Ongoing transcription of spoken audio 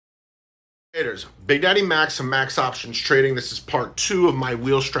Traders, Big Daddy Max and Max Options Trading. This is part 2 of my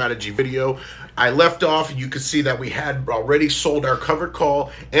wheel strategy video. I left off, you could see that we had already sold our covered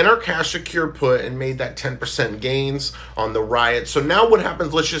call and our cash secure put and made that 10% gains on the Riot. So now what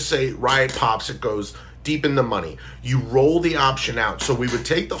happens, let's just say Riot pops, it goes deep in the money. You roll the option out. So we would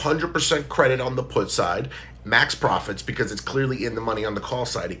take the 100% credit on the put side, max profits, because it's clearly in the money on the call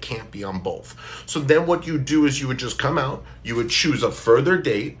side. It can't be on both. So then what you do is you would just come out, you would choose a further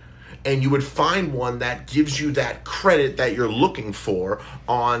date, and you would find one that gives you that credit that you're looking for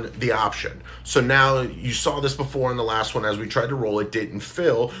on the option. So now you saw this before in the last one as we tried to roll, it didn't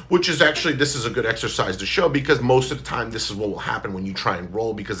fill, which is actually, this is a good exercise to show because most of the time this is what will happen when you try and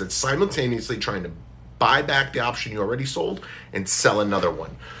roll, because it's simultaneously trying to buy back the option you already sold and sell another one.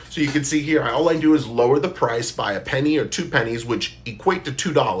 So you can see here, all I do is lower the price by a penny or 2 pennies, which equate to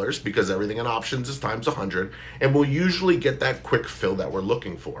 $2 because everything in options is times 100, and we'll usually get that quick fill that we're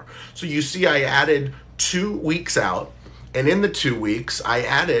looking for. So you see I added 2 weeks out, and in the 2 weeks, I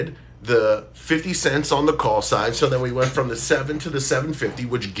added the 50 cents on the call side. So then we went from the 7 to the 750,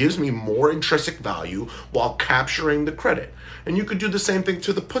 which gives me more intrinsic value while capturing the credit. And you could do the same thing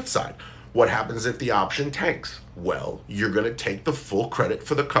to the put side. What happens if the option tanks? Well, you're going to take the full credit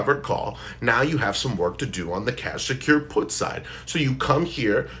for the covered call. Now you have some work to do on the cash secure put side. So you come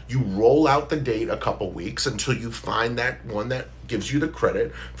here, you roll out the date a couple weeks until you find that one that gives you the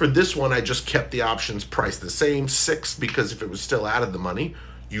credit. For this one, I just kept the options price the same, 6, because if it was still out of the money,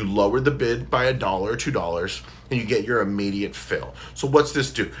 you lower the bid by $1 or $2 and you get your immediate fill. So what's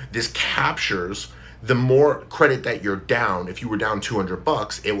this do? This captures the more credit that you're down. If you were down 200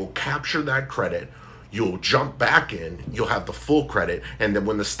 bucks, it will capture that credit. You'll jump back in, you'll have the full credit, and then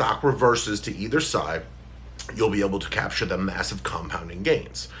when the stock reverses to either side, you'll be able to capture the massive compounding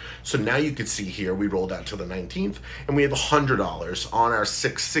gains. So now you can see here, we rolled out to the 19th and we have $100 on our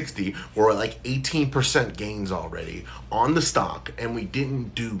 660. We're like 18% gains already on the stock, and we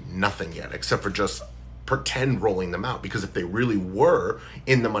didn't do nothing yet except for just pretend rolling them out, because if they really were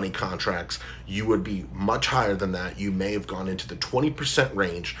in the money contracts, you would be much higher than that. You may have gone into the 20%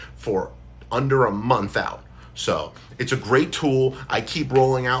 range for under a month out. So it's a great tool. I keep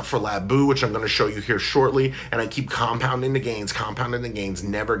rolling out for Labu, which I'm going to show you here shortly, and I keep compounding the gains,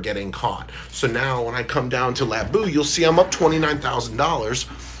 never getting caught. So now when I come down to Labu, you'll see I'm up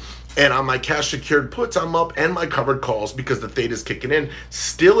 $29,000. And on my cash secured puts, I'm up, and my covered calls, because the theta's kicking in.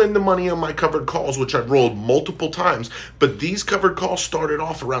 Still in the money on my covered calls, which I've rolled multiple times. But these covered calls started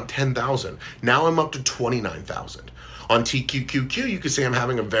off around 10,000. Now I'm up to 29,000. On TQQQ, you can see I'm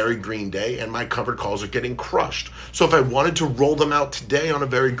having a very green day, and my covered calls are getting crushed. So if I wanted to roll them out today on a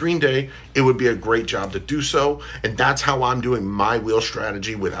very green day, it would be a great job to do so. And that's how I'm doing my wheel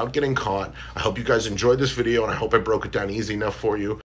strategy without getting caught. I hope you guys enjoyed this video, and I hope I broke it down easy enough for you.